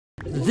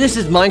This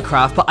is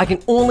Minecraft, but I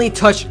can only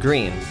touch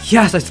green.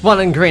 Yes, I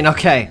spawned in green,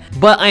 okay.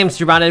 But I am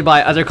surrounded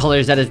by other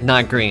colors that is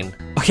not green.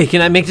 Okay,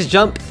 can I make this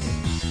jump?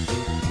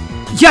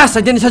 Yes,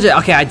 I didn't touch it.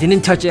 Okay, I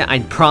didn't touch it. I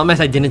promise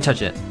I didn't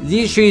touch it.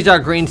 These trees are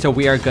green, so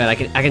we are good. I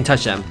can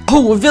touch them.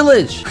 Oh, a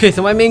village. Okay,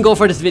 so my main goal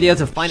for this video is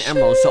to find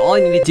emeralds. So all I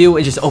need to do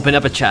is just open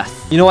up a chest.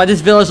 You know what? This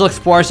village looks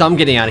poor, so I'm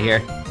getting out of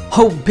here.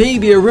 Oh,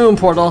 baby, a ruin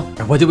portal.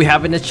 What do we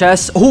have in the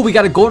chest? Oh, we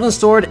got a golden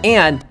sword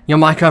and your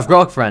Minecraft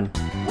girlfriend.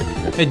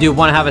 Hey, do you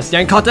want to have a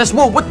staring contest?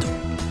 Whoa, what?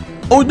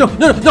 Oh,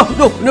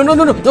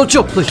 no,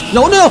 chill, please.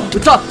 No,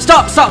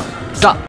 stop.